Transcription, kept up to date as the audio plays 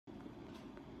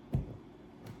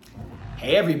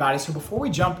Hey everybody, so before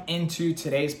we jump into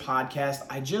today's podcast,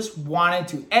 I just wanted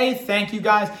to thank you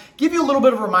guys, give you a little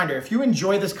bit of a reminder. If you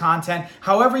enjoy this content,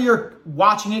 however you're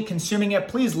watching it, consuming it,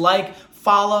 please like,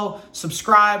 follow,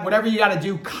 subscribe, whatever you got to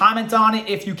do, comment on it.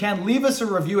 If you can, leave us a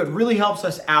review. It really helps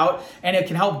us out and it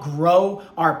can help grow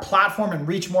our platform and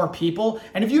reach more people.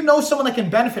 And if you know someone that can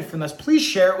benefit from this, please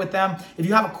share it with them. If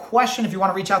you have a question, if you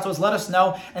want to reach out to us, let us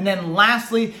know. And then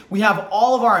lastly, we have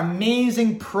all of our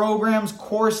amazing programs,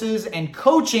 courses, and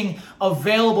coaching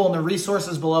available in the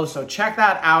resources below. So check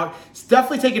that out.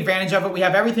 Definitely take advantage of it. We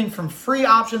have everything from free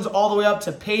options all the way up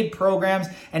to paid programs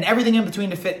and everything in between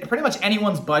to fit pretty much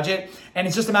anyone's budget. And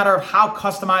it's just a matter of how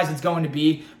customized it's going to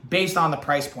be based on the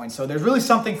price point. So there's really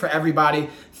something for everybody.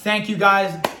 Thank you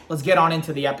guys. Let's get on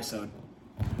into the episode.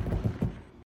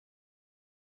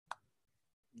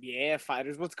 Yeah,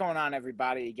 fighters. What's going on,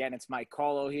 everybody? Again, it's Mike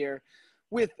Caulo here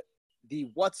with the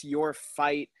What's Your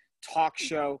Fight talk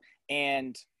show,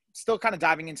 and still kind of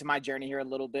diving into my journey here a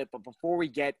little bit. But before we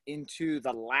get into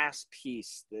the last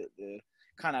piece, the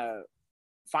kind of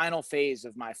final phase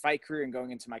of my fight career and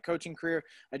going into my coaching career,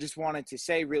 I just wanted to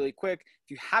say really quick,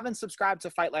 if you haven't subscribed to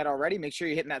Fight Light already, make sure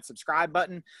you're hitting that subscribe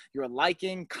button. You're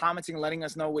liking, commenting, letting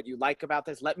us know what you like about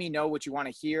this. Let me know what you want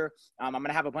to hear. I'm going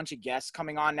to have a bunch of guests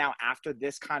coming on now after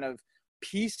this kind of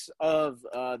piece of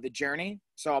the journey.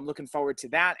 So I'm looking forward to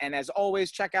that. And as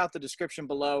always, check out the description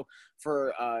below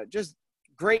for just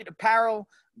great apparel,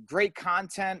 great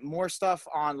content, more stuff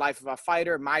on Life of a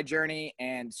Fighter, my journey,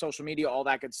 and social media, all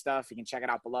that good stuff. You can check it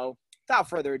out below. Without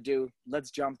further ado, let's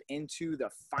jump into the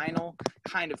final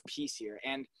kind of piece here.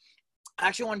 And I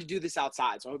actually wanted to do this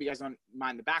outside, so I hope you guys don't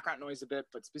mind the background noise a bit,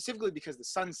 but specifically because the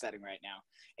sun's setting right now.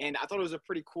 And I thought it was a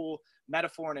pretty cool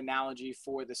metaphor and analogy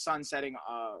for the sun setting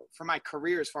for my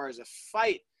career as far as a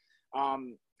fight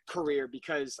career,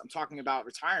 because I'm talking about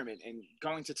retirement and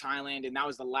going to Thailand, and that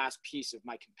was the last piece of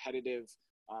my competitive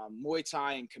Muay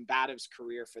Thai and combatives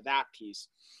career for that piece.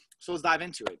 So let's dive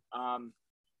into it.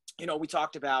 We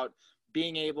talked about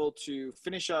being able to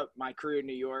finish up my career in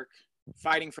New York,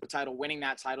 fighting for the title, winning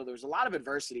that title. There was a lot of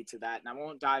adversity to that, and I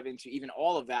won't dive into even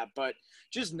all of that, but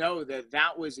just know that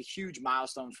that was a huge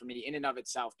milestone for me in and of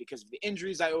itself because of the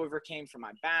injuries I overcame from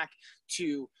my back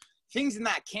to things in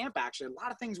that camp. Actually, a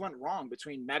lot of things went wrong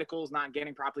between medicals not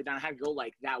getting properly done. I had to go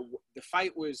like that. The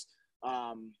fight was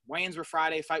weigh-ins were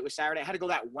Friday, fight was Saturday. I had to go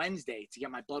that Wednesday to get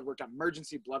my blood work done,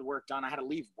 emergency blood work done. I had to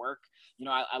leave work.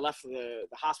 I left the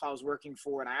hospital I was working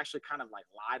for, and I actually kind of like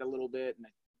lied a little bit, and I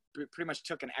pretty much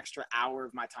took an extra hour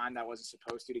of my time that I wasn't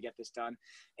supposed to get this done.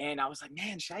 And I was like,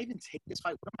 man, should I even take this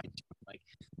fight? What am I doing? Like,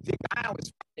 the guy I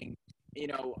was fighting,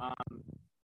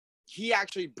 he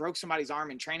actually broke somebody's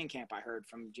arm in training camp. I heard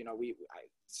from,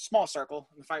 small circle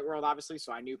in the fight world, obviously.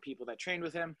 So I knew people that trained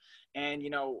with him, and,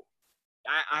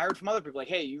 I heard from other people like,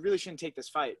 hey, you really shouldn't take this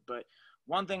fight. But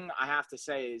one thing I have to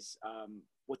say is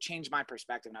what changed my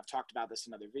perspective, and I've talked about this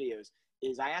in other videos,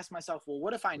 is I asked myself, well,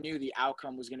 what if I knew the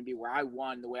outcome was going to be where I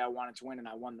won the way I wanted to win and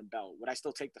I won the belt? Would I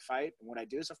still take the fight? And would I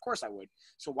do this? Of course I would.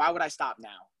 So why would I stop now?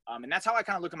 And that's how I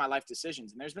kind of look at my life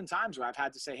decisions. And there's been times where I've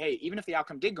had to say, hey, even if the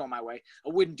outcome did go my way,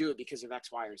 I wouldn't do it because of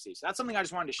X, Y, or Z. So that's something I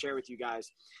just wanted to share with you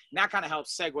guys. And that kind of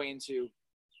helps segue into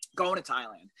going to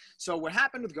Thailand. So what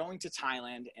happened with going to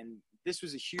Thailand, and this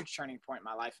was a huge turning point in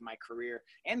my life and my career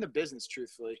and the business,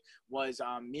 truthfully, was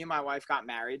me and my wife got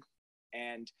married,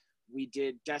 and we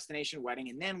did destination wedding,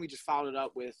 and then we just followed it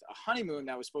up with a honeymoon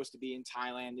that was supposed to be in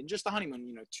Thailand, and just a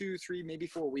honeymoon, 2, 3, maybe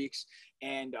 4 weeks.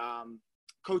 And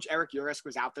Coach Eric Urisk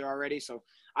was out there already, so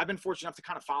I've been fortunate enough to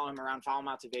kind of follow him around, follow him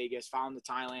out to Vegas, follow him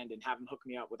to Thailand, and have him hook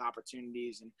me up with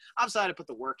opportunities. And obviously I had to put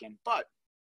the work in, but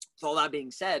with all that being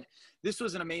said, this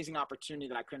was an amazing opportunity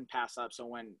that I couldn't pass up. So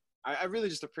when I really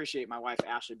just appreciate my wife,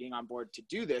 Ashley, being on board to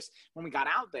do this. When we got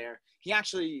out there, he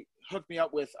actually hooked me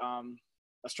up with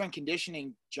a strength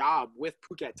conditioning job with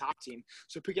Phuket Top Team.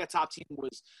 So Phuket Top Team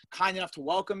was kind enough to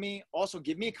welcome me, also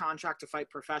give me a contract to fight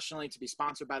professionally, to be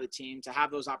sponsored by the team, to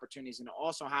have those opportunities, and to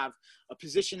also have a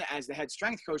position as the head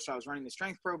strength coach. So I was running the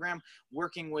strength program,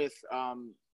 working with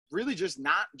really just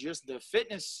not just the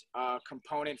fitness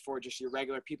component for just your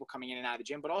regular people coming in and out of the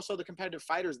gym, but also the competitive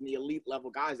fighters and the elite level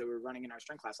guys that we were running in our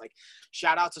strength class. Like,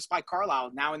 shout out to Spike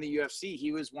Carlisle, now in the UFC.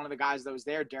 He was one of the guys that was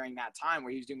there during that time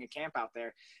where he was doing a camp out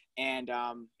there. And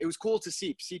it was cool to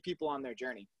see people on their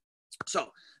journey.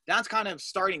 So that's kind of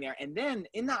starting there. And then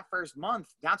in that first month,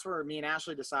 that's where me and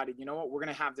Ashley decided, you know what, we're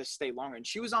going to have this stay longer. And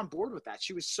she was on board with that.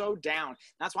 She was so down.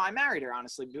 That's why I married her,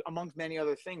 honestly, among many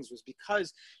other things, was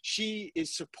because she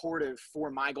is supportive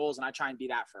for my goals, and I try and be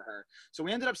that for her. So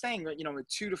we ended up staying,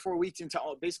 2 to 4 weeks into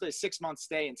basically a 6-month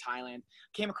stay in Thailand.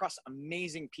 Came across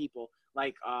amazing people,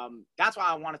 Like, that's why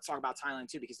I want to talk about Thailand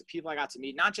too, because the people I got to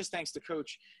meet, not just thanks to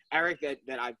Coach Eric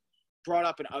that I brought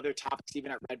up in other topics,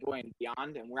 even at Red Boy and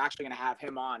beyond. And we're actually going to have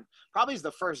him on probably as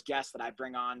the first guest that I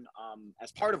bring on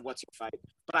as part of What's Your Fight.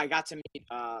 But I got to meet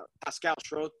Pascal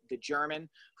Schroth, the German,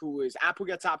 who was at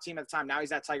Phuket Top Team at the time. Now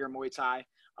he's at Tiger Muay Thai.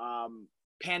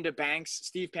 Panda Banks,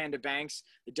 Steve Panda Banks,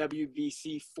 the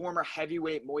WBC former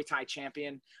heavyweight Muay Thai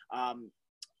champion.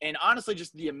 And honestly,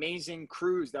 just the amazing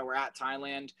crews that were at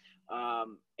Thailand.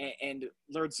 And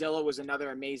Lordzilla was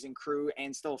another amazing crew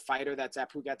and still a fighter that's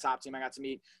at Phuket Top Team. I got to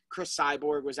meet Chris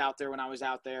Cyborg was out there when I was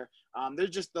out there. There's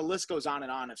just, the list goes on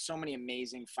of so many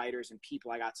amazing fighters and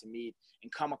people I got to meet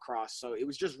and come across. So it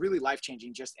was just really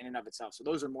life-changing just in and of itself. So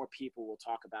those are more people we'll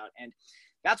talk about. And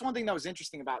that's one thing that was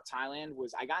interesting about Thailand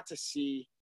was I got to see,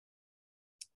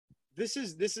 this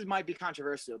might be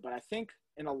controversial, but I think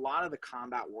in a lot of the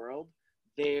combat world,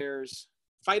 there's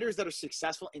fighters that are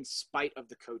successful in spite of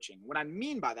the coaching. What I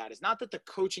mean by that is not that the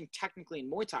coaching technically in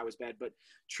Muay Thai was bad, but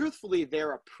truthfully,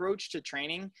 their approach to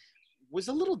training was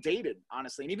a little dated,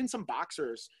 honestly. And even some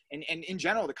boxers and in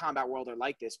general, the combat world are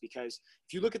like this, because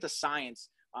if you look at the science,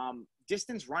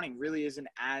 distance running really isn't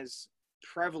as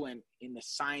prevalent in the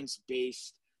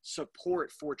science-based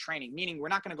support for training, meaning we're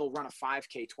not going to go run a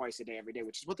 5K twice a day every day,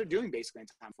 which is what they're doing basically in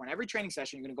time for. In every training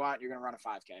session, you're going to go out and you're going to run a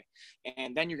 5K,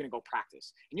 and then you're going to go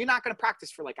practice. And you're not going to practice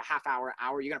for like a half hour.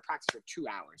 You're going to practice for 2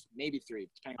 hours, maybe 3,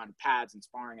 depending on pads and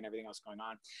sparring and everything else going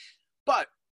on. But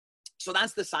so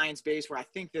that's the science base where I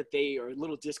think that they are a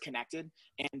little disconnected.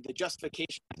 And the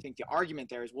justification, I think the argument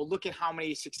there is, well, look at how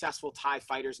many successful Thai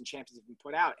fighters and champions have been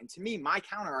put out. And to me, my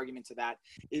counter argument to that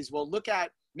is, well, look at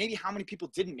maybe how many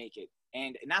people didn't make it.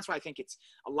 And that's why I think it's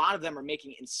a lot of them are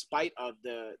making it in spite of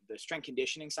the strength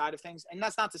conditioning side of things. And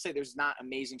that's not to say there's not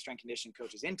amazing strength conditioning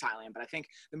coaches in Thailand, but I think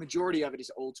the majority of it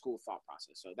is old school thought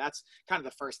process. So that's kind of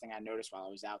the first thing I noticed while I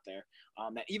was out there,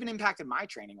 that even impacted my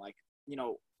training. Like, you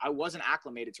know, I wasn't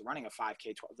acclimated to running a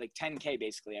 5K, like 10K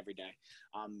basically every day,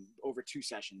 over 2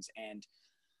 sessions. And,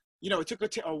 you know, it took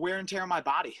a wear and tear on my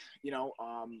body, you know,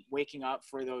 waking up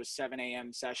for those 7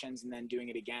 a.m. sessions and then doing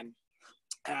it again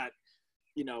at,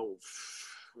 you know,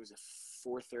 what was it,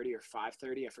 4:30 or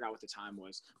 5:30? I forgot what the time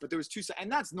was, but there was 2, and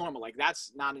that's normal. Like,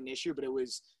 that's not an issue, but it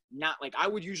was not like, I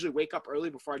would usually wake up early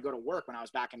before I'd go to work when I was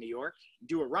back in New York,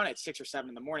 do a run at 6 or 7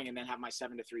 in the morning, and then have my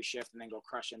 7 to 3 shift and then go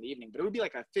crush in the evening. But it would be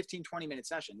like a 15-20 minute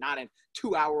session, not a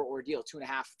 2-hour ordeal, 2.5,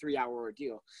 3-hour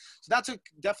ordeal. So that took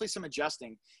definitely some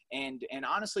adjusting. And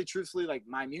honestly, truthfully, like,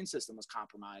 my immune system was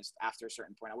compromised after a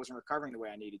certain point. I wasn't recovering the way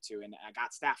I needed to. And I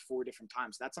got staffed 4 different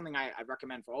times. So that's something I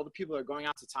recommend for all the people that are going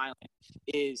out to Thailand,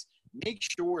 is make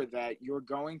sure that you're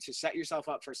going to set yourself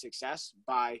up for success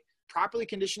by properly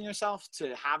conditioning yourself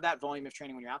to have that volume of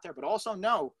training when you're out there, but also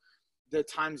know the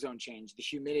time zone change, the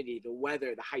humidity, the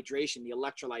weather, the hydration, the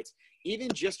electrolytes, even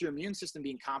just your immune system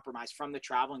being compromised from the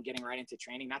travel and getting right into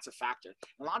training, that's a factor.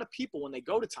 And a lot of people, when they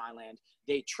go to Thailand,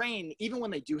 they train even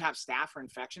when they do have staph or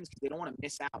infections because they don't want to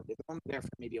miss out. They're only there for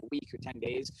maybe a week or 10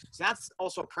 days. So that's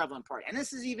also a prevalent part. And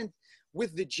this is even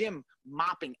with the gym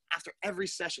mopping after every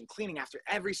session, cleaning after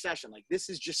every session. Like, this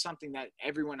is just something that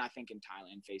everyone, I think, in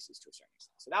Thailand faces to a certain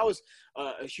extent. So that was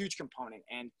a huge component.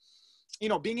 And, you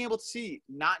know, being able to see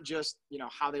not just, you know,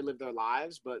 how they live their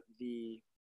lives, but the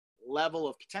level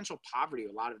of potential poverty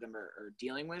a lot of them are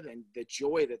dealing with, and the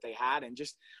joy that they had, and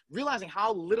just realizing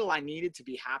how little I needed to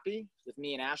be happy with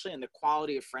me and Ashley, and the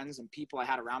quality of friends and people I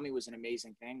had around me was an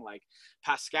amazing thing. Like,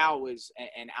 Pascal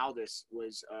and Aldous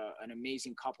was an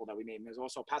amazing couple that we made. And there's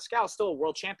also, Pascal is still a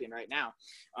world champion right now.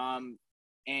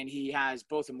 And he has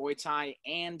both a Muay Thai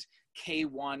and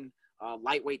K1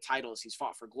 lightweight titles. He's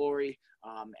fought for Glory.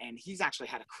 And he's actually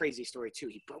had a crazy story too.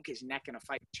 He broke his neck in a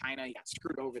fight in China. He got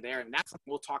screwed over there. And that's something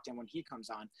we'll talk to him when he comes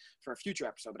on for a future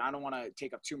episode, but I don't want to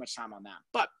take up too much time on that.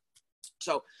 But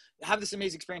so have this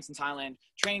amazing experience in Thailand,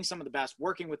 training some of the best,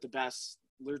 working with the best,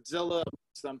 Lordzilla,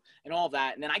 and all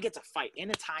that. And then I get to fight in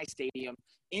a Thai stadium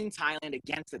in Thailand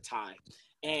against a Thai.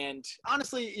 And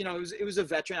honestly, you know, it was a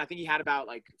veteran. I think he had about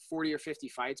like 40 or 50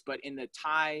 fights, but in the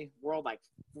Thai world, like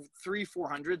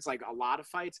 300-400's like a lot of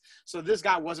fights. So this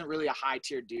guy wasn't really a high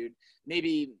tier dude,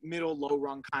 maybe middle, low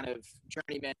rung kind of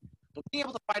journeyman. But being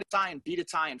able to fight a Thai and beat a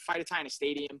Thai and fight a Thai in a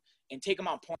stadium and take him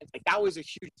on points, like, that was a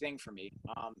huge thing for me.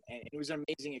 And it was an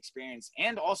amazing experience.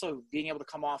 And also being able to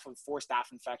come off of 4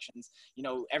 staph infections. You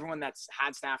know, everyone that's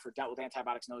had staph or dealt with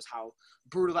antibiotics knows how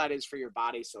brutal that is for your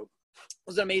body. So it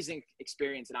was an amazing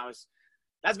experience. And I was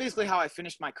that's basically how I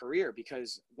finished my career,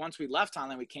 because once we left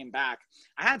Thailand, we came back.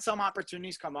 I had some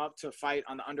opportunities come up to fight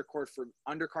on the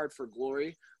undercard for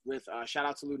Glory with shout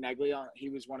out to Lou Neglia. He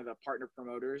was one of the partner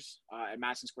promoters at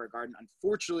Madison Square Garden.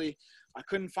 Unfortunately, I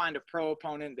couldn't find a pro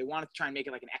opponent. They wanted to try and make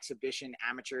it like an exhibition,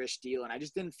 amateurish deal, and I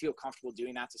just didn't feel comfortable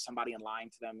doing that to somebody and lying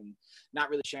to them and not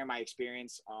really sharing my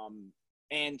experience.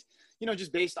 And, you know,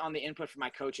 just based on the input from my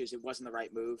coaches, it wasn't the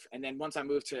right move. And then once I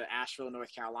moved to Asheville,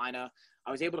 North Carolina,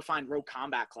 I was able to find Rogue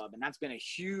Combat Club. And that's been a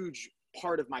huge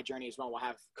part of my journey as well. We'll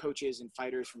have coaches and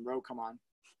fighters from Rogue come on.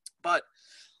 But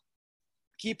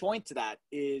key point to that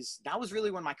is that was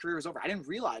really when my career was over. I didn't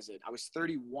realize it. I was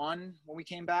 31 when we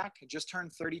came back. I just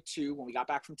turned 32 when we got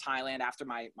back from Thailand after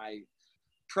my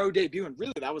pro debut. And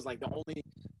really, that was like the only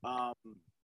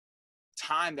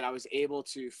time that I was able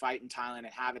to fight in Thailand and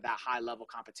have it that high level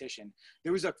competition.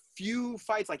 There was a few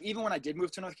fights, like even when I did move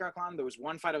to North Carolina, there was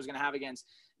one fight I was going to have against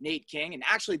Nate King. And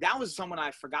actually that was someone I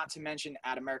forgot to mention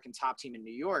at American Top Team in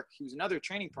New York. He was another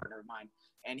training partner of mine,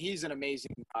 and he's an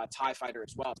amazing Thai fighter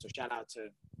as well. So shout out to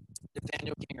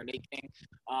Nathaniel King or Nate King.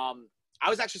 I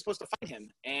was actually supposed to fight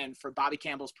him, and for Bobby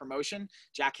Campbell's promotion,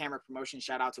 Jack Hammer Promotion,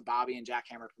 shout out to Bobby and Jack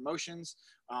Hammer Promotions.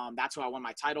 That's who I won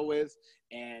my title with.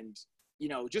 And you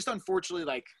know, just unfortunately,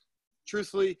 like,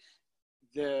 truthfully,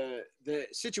 the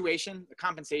situation, the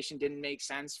compensation didn't make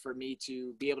sense for me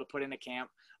to be able to put in a camp.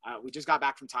 We just got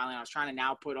back from Thailand. I was trying to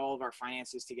now put all of our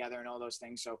finances together and all those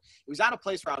things. So it was at a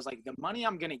place where I was like, the money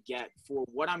I'm going to get for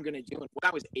what I'm going to do and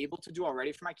what I was able to do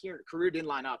already for my career didn't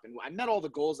line up. And I met all the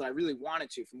goals that I really wanted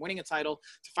to, from winning a title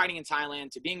to fighting in Thailand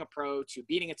to being a pro to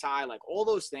beating a Thai, like all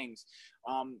those things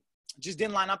just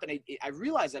didn't line up. And I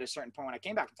realized at a certain point when I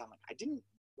came back from Thailand, I didn't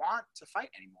want to fight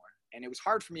anymore. And it was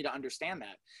hard for me to understand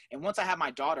that. And once I had my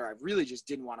daughter, I really just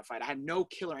didn't want to fight. I had no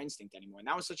killer instinct anymore. And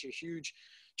that was such a huge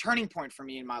turning point for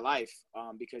me in my life,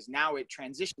 because now it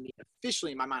transitioned me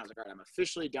officially in my mind. I was like, all right, I'm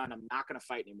officially done. I'm not going to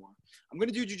fight anymore. I'm going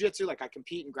to do jiu-jitsu. Like, I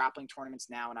compete in grappling tournaments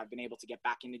now, and I've been able to get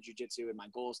back into jiu-jitsu, and my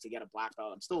goal is to get a black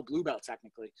belt. I'm still a blue belt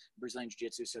technically, Brazilian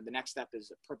jiu-jitsu. So the next step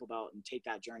is a purple belt and take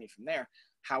that journey from there.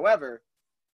 However,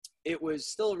 it was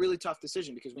still a really tough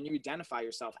decision, because when you identify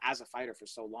yourself as a fighter for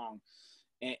so long,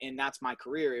 and that's my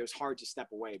career, it was hard to step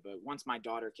away. But once my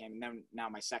daughter came, and then now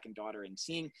my second daughter, and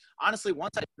seeing, honestly,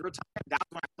 once I retired, that's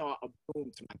when I saw a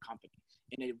boom to my company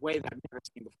in a way that I've never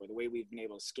seen before, the way we've been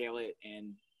able to scale it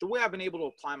and the way I've been able to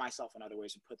apply myself in other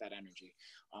ways and put that energy.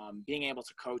 Being able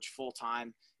to coach full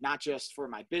time, not just for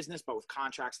my business, but with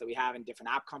contracts that we have in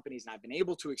different app companies. And I've been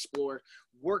able to explore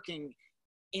working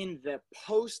in the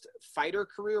post-fighter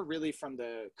career, really from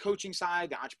the coaching side,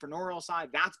 the entrepreneurial side.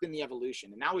 That's been the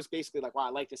evolution. And that was basically like, wow, I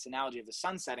like this analogy of the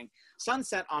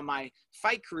sunset on my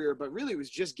fight career, but really was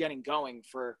just getting going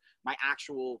for my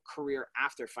actual career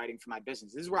after fighting for my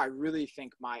business. This is where I really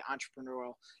think my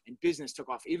entrepreneurial and business took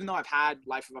off. Even though I've had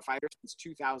Life of a Fighter since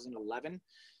 2011,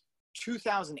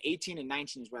 2018 and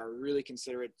 19 is where I really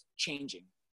consider it changing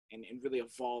and really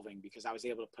evolving, because I was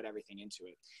able to put everything into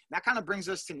it. And that kind of brings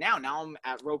us to now. Now I'm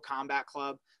at Rogue Combat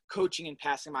Club, coaching and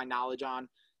passing my knowledge on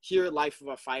here at Life of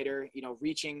a Fighter, you know,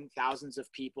 reaching thousands of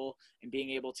people and being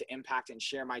able to impact and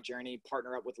share my journey,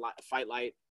 partner up with Fight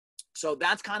Light. So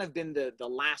that's kind of been the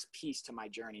last piece to my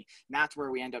journey. And that's where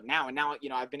we end up now. And now, you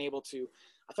know, I've been able to,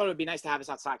 I thought it would be nice to have this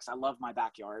outside because I love my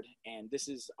backyard. And this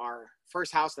is our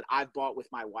first house that I've bought with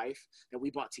my wife, that we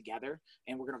bought together.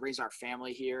 And we're going to raise our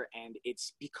family here. And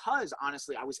it's because,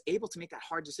 honestly, I was able to make that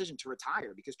hard decision to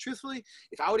retire. Because truthfully,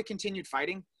 if I would have continued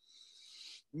fighting,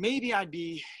 maybe I'd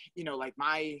be, you know, like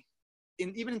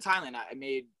even in Thailand, I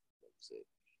made, what was it?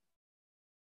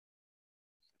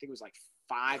 I think it was like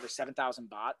 5,000 or 7,000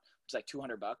 baht, which is like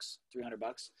 $200,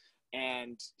 $300.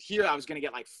 And here I was going to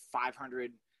get like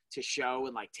 500 to show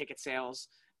and like ticket sales.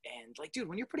 And like, dude,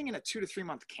 when you're putting in a 2 to 3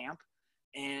 month camp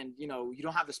and, you know, you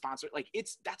don't have the sponsor, like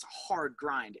that's a hard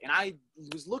grind. And I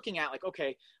was looking at like, okay,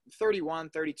 I'm 31,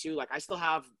 32, like I still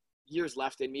have years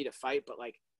left in me to fight, but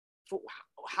like,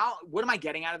 what am I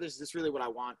getting out of this? Is this really what I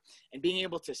want? And being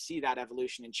able to see that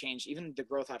evolution and change, even the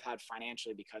growth I've had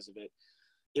financially because of it,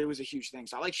 it was a huge thing.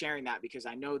 So I like sharing that because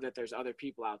I know that there's other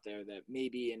people out there that may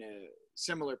be in a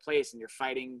similar place and you're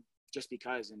fighting just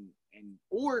because,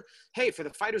 or hey, for the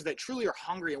fighters that truly are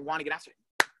hungry and want to get after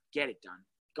it, get it done.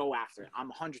 Go after it.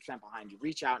 I'm 100% behind you.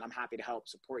 Reach out and I'm happy to help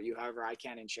support you however I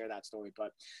can and share that story.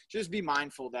 But just be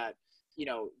mindful that, you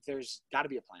know, there's got to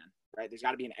be a plan, right? There's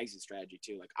got to be an exit strategy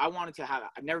too. Like I've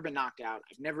never been knocked out.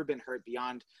 I've never been hurt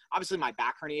beyond obviously my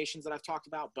back herniations that I've talked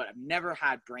about, but I've never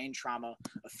had brain trauma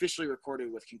officially recorded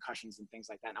with concussions and things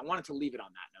like that. And I wanted to leave it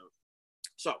on that note.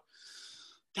 So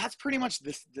that's pretty much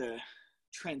the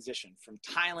transition from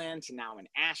Thailand to now in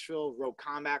Asheville, Rogue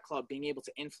Combat Club, being able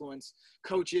to influence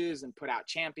coaches and put out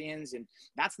champions. And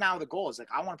that's now the goal, is like,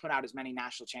 I want to put out as many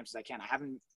national champs as I can. I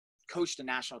haven't coached a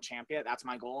national champ yet. That's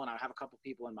my goal. And I have a couple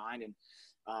people in mind and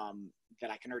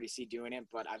that I can already see doing it,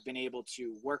 but I've been able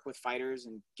to work with fighters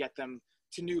and get them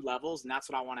to new levels. And that's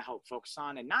what I want to help focus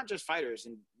on. And not just fighters,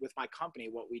 and with my company,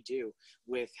 what we do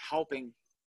with helping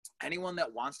anyone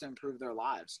that wants to improve their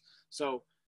lives. So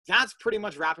that's pretty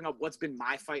much wrapping up what's been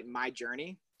my fight and my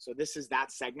journey. So this is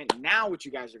that segment. Now what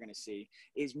you guys are going to see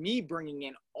is me bringing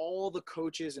in all the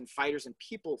coaches and fighters and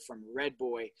people from Red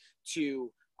Boy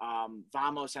to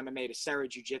Vamos MMA, to Serra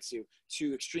Jiu-Jitsu,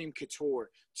 to Extreme Couture,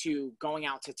 to going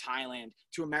out to Thailand,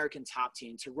 to American Top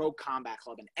Team, to Rogue Combat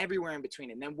Club, and everywhere in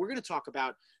between. And then we're going to talk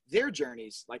about their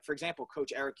journeys. Like, for example,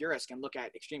 Coach Eric Uris can look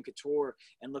at Extreme Couture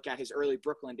and look at his early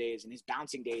Brooklyn days and his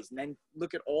bouncing days, and then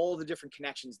look at all the different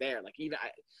connections there. Like, even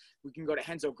we can go to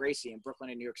Henzo Gracie in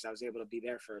Brooklyn and New York, because I was able to be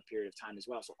there for a period of time as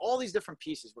well. So all these different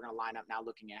pieces we're going to line up now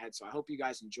looking ahead. So I hope you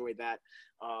guys enjoyed that.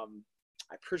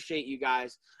 I appreciate you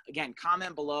guys. Again,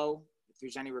 comment below if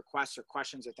there's any requests or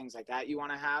questions or things like that you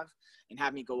want to have and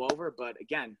have me go over. But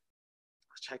again,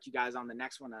 I'll check you guys on the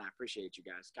next one, and I appreciate you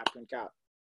guys. Captain Cap.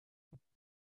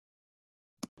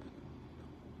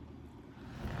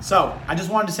 So I just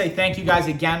wanted to say thank you guys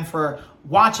again for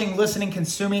watching, listening,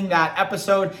 consuming that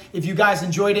episode. If you guys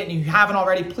enjoyed it and you haven't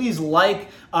already, please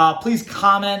please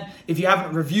comment. If you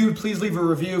haven't reviewed, please leave a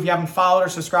review. If you haven't followed or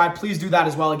subscribed, please do that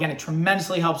as well. Again, it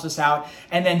tremendously helps us out.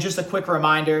 And then just a quick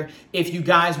reminder, if you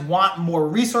guys want more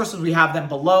resources, we have them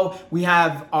below. We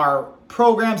have our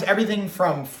programs, everything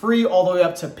from free all the way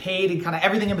up to paid and kind of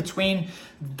everything in between.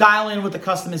 Dial in with the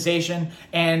customization,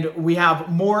 and we have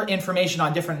more information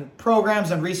on different programs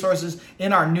and resources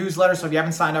in our newsletter. So if you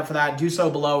haven't signed up for that, do so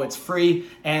below. It's free.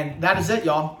 And that is it,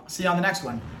 y'all. See you on the next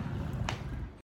one.